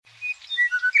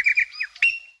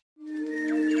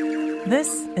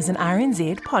This is an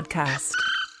RNZ podcast.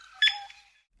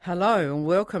 Hello and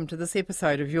welcome to this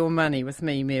episode of Your Money with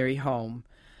me, Mary Holm.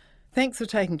 Thanks for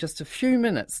taking just a few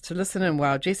minutes to listen in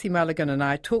while Jessie Mulligan and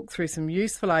I talk through some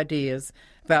useful ideas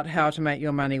about how to make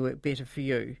your money work better for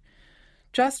you.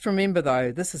 Just remember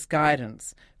though, this is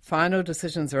guidance. Final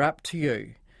decisions are up to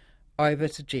you. Over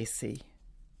to Jessie.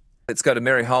 Let's go to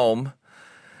Mary Holm,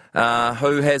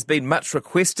 who has been much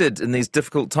requested in these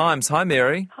difficult times. Hi,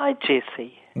 Mary. Hi,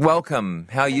 Jessie. Welcome.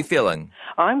 How are you feeling?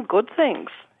 I'm good,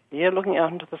 thanks. Yeah, looking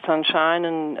out into the sunshine,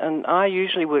 and I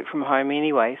usually work from home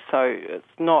anyway, so it's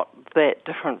not that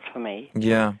different for me.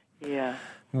 Yeah. Yeah.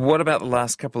 What about the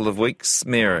last couple of weeks,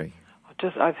 Mary?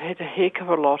 I've had a heck of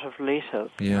a lot of letters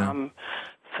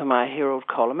for my Herald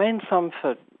column, and some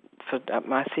for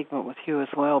my segment with you as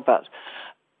well, but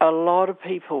a lot of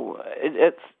people,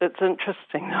 it's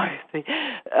interesting though,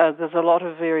 there's a lot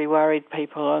of very worried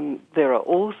people, and there are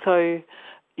also,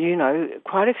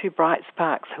 quite a few bright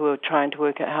sparks who are trying to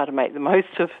work out how to make the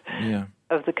most of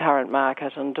the current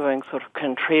market and doing sort of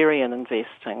contrarian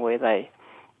investing where they,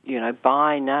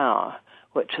 buy now,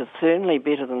 which is certainly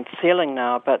better than selling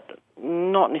now, but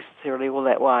not necessarily all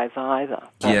that wise either.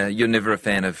 Yeah, you're never a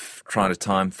fan of trying to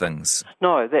time things.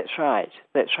 No, that's right.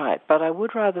 But I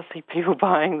would rather see people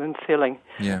buying than selling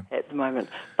at the moment.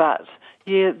 But,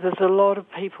 there's a lot of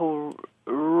people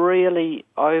really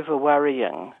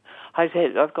over-worrying.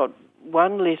 I've got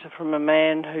one letter from a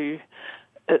man who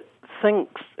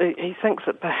thinks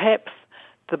that perhaps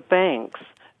the banks,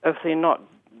 if they're not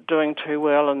doing too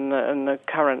well in the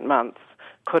current months,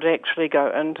 could actually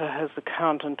go into his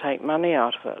account and take money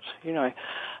out of it.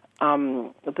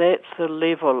 That's the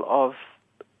level of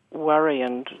worry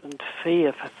and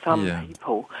fear for some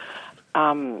people,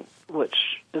 which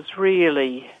is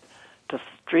really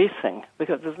distressing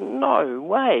because there's no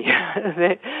way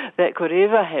that could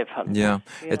ever happen. Yeah.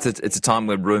 It's a time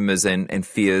where rumours and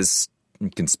fears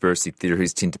and conspiracy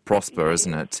theories tend to prosper,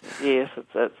 isn't it? Yes,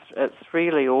 it's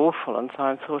really awful, and so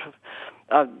I'm sort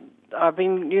of... I've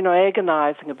been,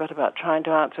 agonising a bit about trying to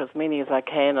answer as many as I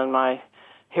can in my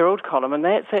Herald column, and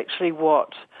that's actually what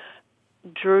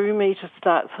drew me to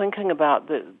start thinking about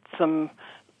some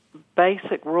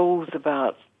basic rules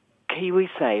about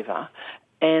KiwiSaver,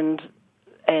 and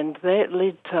that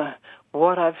led to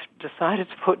what I've decided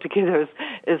to put together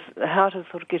is how to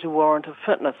sort of get a warrant of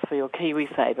fitness for your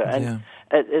KiwiSaver, and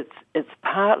it's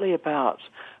partly about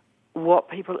what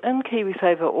people in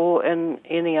KiwiSaver or in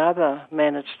any other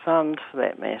managed fund, for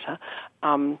that matter,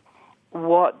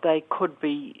 what they could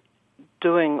be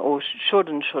doing or should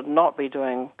and should not be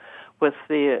doing with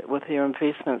their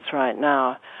investments right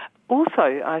now.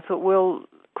 Also, I thought, well,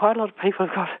 quite a lot of people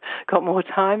have got more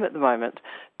time at the moment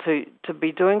to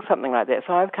be doing something like that.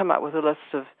 So I've come up with a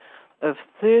list of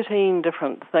 13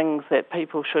 different things that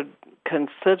people should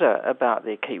consider about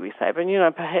their KiwiSaver.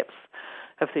 And, perhaps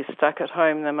if they're stuck at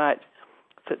home, they might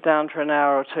sit down for an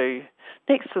hour or two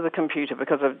next to the computer,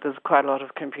 because there's quite a lot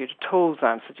of computer tools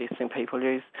I'm suggesting people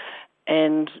use,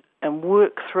 and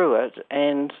work through it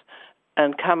and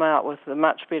come out with a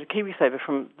much better KiwiSaver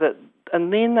from that,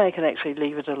 and then they can actually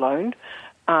leave it alone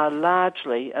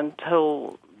largely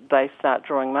until they start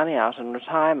drawing money out in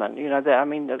retirement.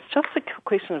 It's just a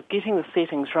question of getting the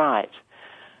settings right.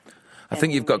 I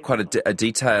think you've got quite a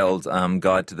detailed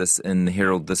guide to this in the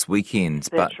Herald this weekend.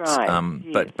 That's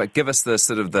right. But give us the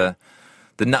sort of the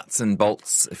nuts and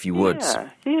bolts, if you would.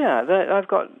 I've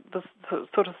got the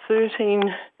sort of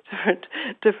 13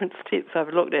 different steps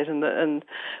I've looked at, and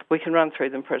we can run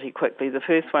through them pretty quickly. The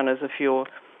first one is if you're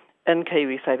in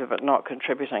KiwiSaver but not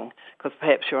contributing, because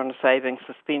perhaps you're on a savings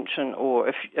suspension, or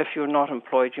if you're not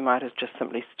employed, you might have just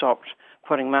simply stopped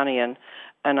putting money in.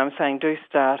 And I'm saying do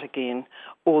start again,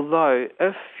 although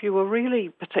if you were really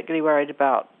particularly worried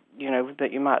about, that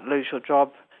you might lose your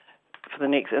job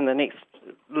in the next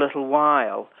little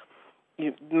while,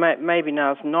 maybe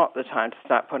now's not the time to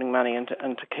start putting money into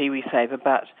KiwiSaver.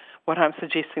 But what I'm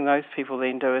suggesting those people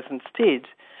then do is instead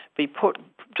put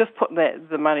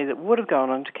the money that would have gone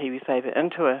into KiwiSaver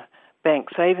into a bank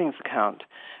savings account,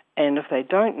 and if they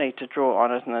don't need to draw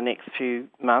on it in the next few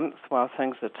months while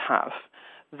things are tough,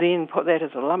 then put that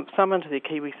as a lump sum into their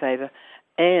KiwiSaver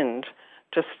and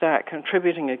just start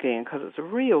contributing again, because it's a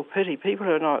real pity. People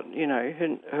who are not, who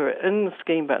are in the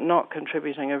scheme but not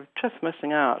contributing are just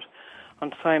missing out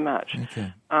on so much.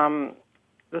 Okay.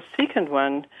 The second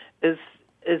one is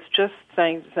just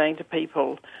saying to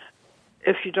people,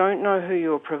 if you don't know who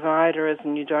your provider is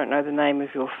and you don't know the name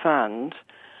of your fund,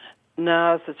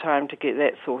 now's the time to get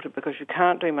that sorted, because you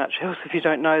can't do much else if you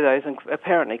don't know those, and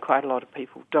apparently quite a lot of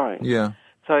people don't. Yeah.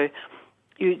 So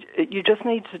you just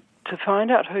need to find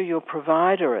out who your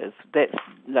provider is, that's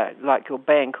like your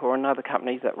bank or another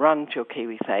company that runs your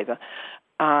KiwiSaver,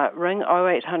 ring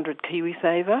 0800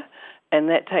 KiwiSaver, and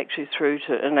that takes you through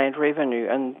to Inland Revenue.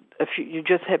 And if you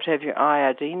just have to have your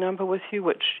IRD number with you,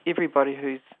 which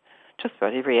just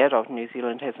about every adult in New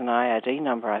Zealand has an IRD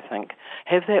number, I think.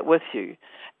 Have that with you,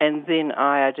 and then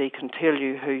IRD can tell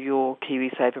you who your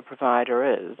KiwiSaver provider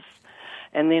is.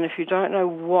 And then if you don't know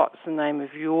what's the name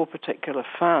of your particular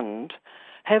fund,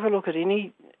 have a look at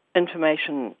any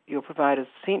information your provider's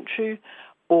sent you,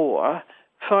 or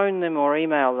phone them or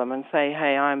email them and say,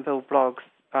 hey, I'm Bill Bloggs,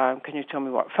 can you tell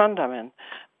me what fund I'm in?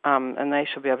 And they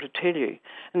should be able to tell you.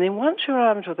 And then once you're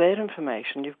armed with that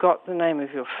information, you've got the name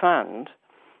of your fund,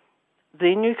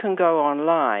 then you can go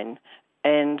online,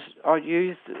 and I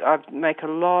make a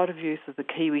lot of use of the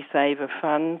KiwiSaver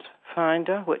Fund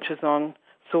Finder, which is on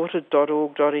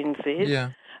sorted.org.nz.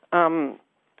 Yeah.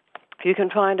 You can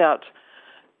find out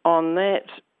on that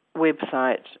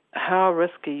website how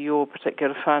risky your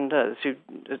particular fund is.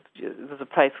 There's a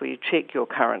place where you check your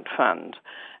current fund,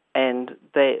 and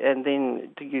then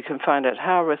you can find out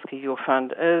how risky your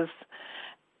fund is,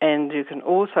 and you can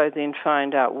also then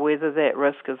find out whether that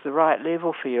risk is the right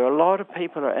level for you. A lot of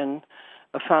people are in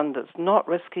a fund that's not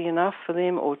risky enough for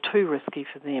them or too risky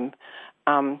for them.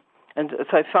 And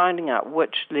so finding out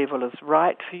which level is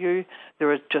right for you,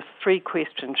 there are just 3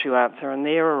 questions you answer, and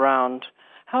they're around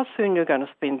how soon you're going to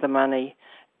spend the money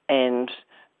and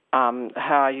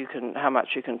how much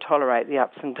you can tolerate the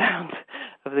ups and downs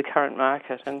of the current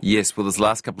market. And yes, well, this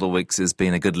last couple of weeks has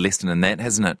been a good lesson in that,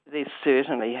 hasn't it? There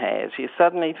certainly has.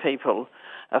 Suddenly people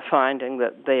are finding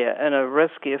that they're in a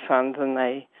riskier fund than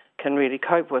they can really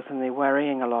cope with, and they're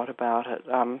worrying a lot about it.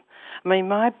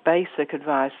 My basic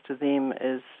advice to them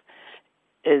is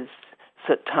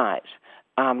sit tight.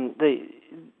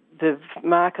 The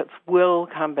markets will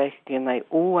come back again. They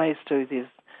always do. There's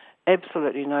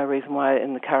absolutely no reason why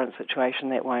in the current situation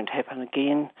that won't happen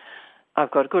again. I've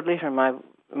got a good letter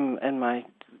in my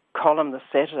column this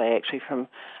Saturday, actually, from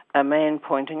a man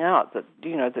pointing out that,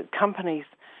 that companies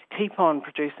keep on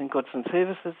producing goods and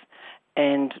services,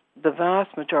 and the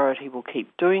vast majority will keep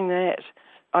doing that.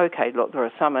 Okay, look, there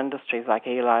are some industries like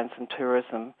airlines and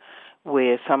tourism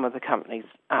where some of the companies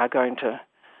are going to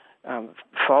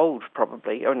fold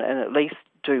probably, and at least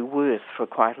do worse for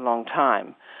quite a long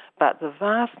time. But the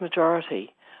vast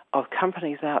majority of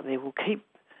companies out there will keep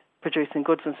producing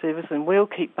goods and services, and we'll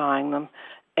keep buying them.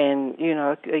 And,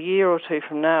 a year or two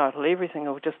from now, everything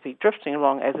will just be drifting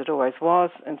along as it always was.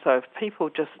 And so if people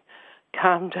just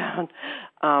calm down,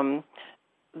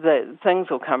 things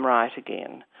will come right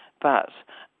again. But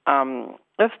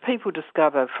if people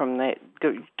discover from that,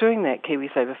 doing that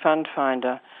KiwiSaver Fund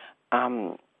Finder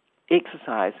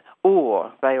exercise,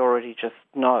 or they already just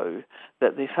know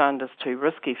that their fund is too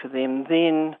risky for them,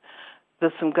 then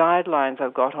there's some guidelines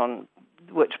I've got on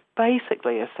which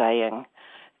basically are saying,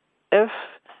 if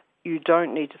you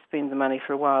don't need to spend the money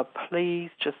for a while, please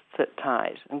just sit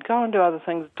tight and go and do other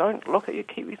things. Don't look at your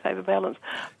KiwiSaver balance.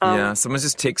 Someone's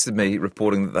just texted me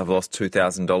reporting that they've lost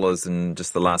 $2,000 in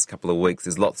just the last couple of weeks.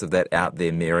 There's lots of that out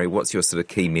there, Mary. What's your sort of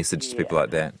key message to people like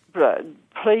that?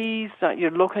 Please, you're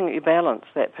looking at your balance,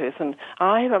 that person.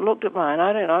 I haven't looked at mine.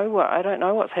 I don't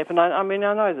know what's happened. I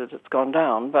know that it's gone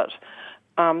down, but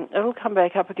it'll come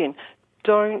back up again.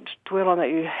 Don't dwell on that.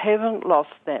 You haven't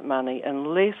lost that money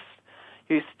unless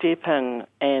you step in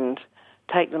and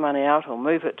take the money out or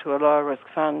move it to a lower risk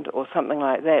fund or something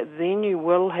like that. Then you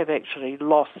will have actually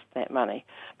lost that money.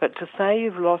 But to say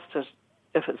you've lost it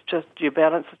if it's just your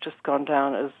balance has just gone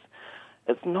down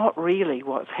it's not really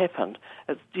what's happened.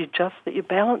 It's just that your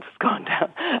balance has gone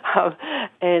down.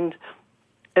 And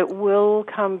it will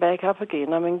come back up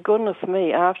again. I mean, goodness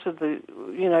me, after the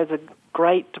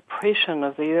Great Depression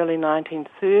of the early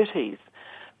 1930s,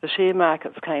 the share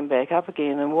markets came back up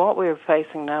again, and what we're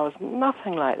facing now is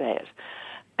nothing like that.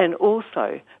 And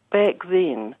also, back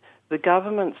then, the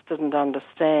governments didn't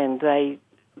understand. They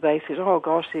said, oh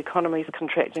gosh, the economy's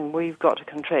contracting, we've got to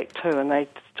contract too, and they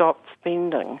stopped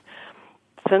spending.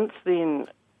 Since then,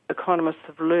 economists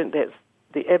have learnt that's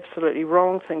the absolutely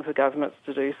wrong thing for governments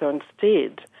to do. So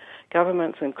instead,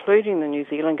 governments, including the New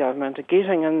Zealand government, are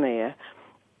getting in there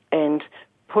and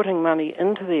putting money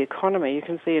into the economy. You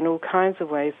can see in all kinds of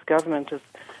ways the government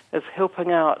is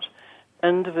helping out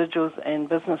individuals and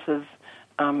businesses,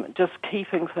 just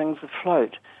keeping things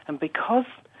afloat. And because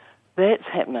that's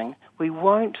happening, we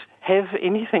won't have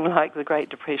anything like the Great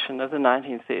Depression of the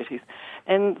 1930s.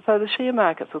 And so the share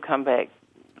markets will come back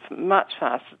much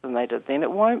faster than they did then.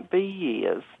 It won't be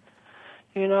years.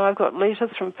 I've got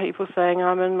letters from people saying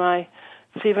I'm in my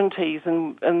 70s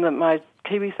and that my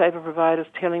KiwiSaver provider's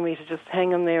telling me to just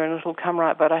hang in there and it'll come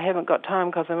right, but I haven't got time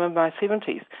because I'm in my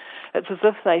 70s. It's as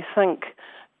if they think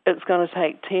it's going to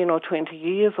take 10 or 20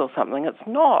 years or something. It's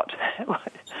not.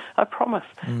 I promise.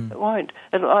 It won't.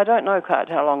 I don't know quite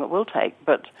how long it will take,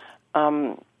 but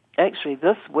actually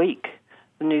this week,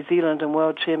 the New Zealand and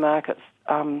world share markets,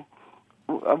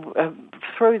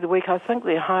 through the week, I think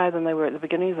they're higher than they were at the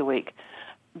beginning of the week.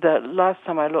 The last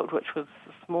time I looked, which was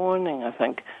this morning, I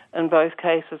think, in both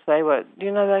cases they were,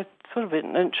 they're sort of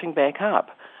inching back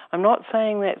up. I'm not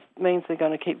saying that means they're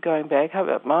going to keep going back up.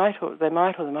 They might or they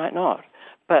might not.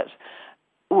 But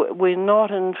we're not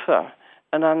in for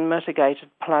an unmitigated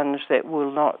plunge that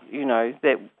will not,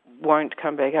 that won't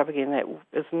come back up again. That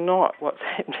is not what's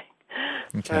happening.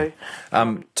 Okay.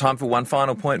 So, time for one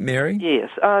final point, Mary? Yes,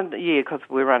 because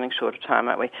we're running short of time,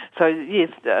 aren't we? So, yes,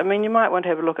 you might want to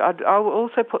have a look. I'll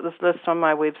also put this list on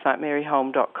my website,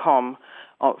 maryholm.com,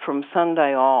 from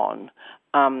Sunday on,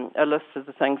 a list of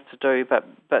the things to do. But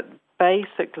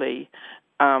basically,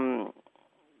 it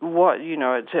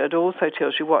also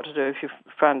tells you what to do if your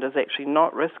fund is actually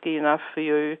not risky enough for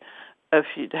you,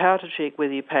 how to check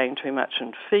whether you're paying too much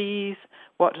in fees,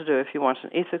 what to do if you want an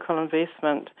ethical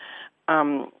investment.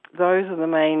 Those are the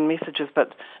main messages,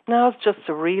 but now's just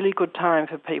a really good time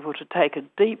for people to take a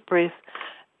deep breath,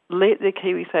 let their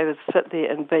KiwiSavers sit there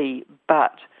and be,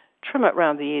 but trim it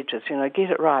around the edges, get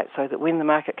it right so that when the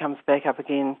market comes back up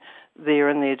again, they're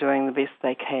in there doing the best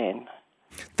they can.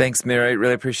 Thanks, Mary.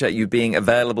 Really appreciate you being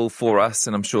available for us,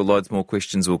 and I'm sure loads more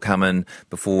questions will come in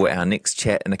before our next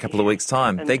chat in a couple of weeks'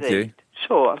 time. Indeed. Thank you.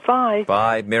 Sure. Bye.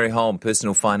 Bye. Mary Holm,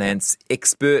 personal finance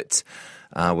expert,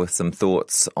 with some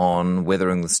thoughts on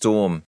weathering the storm.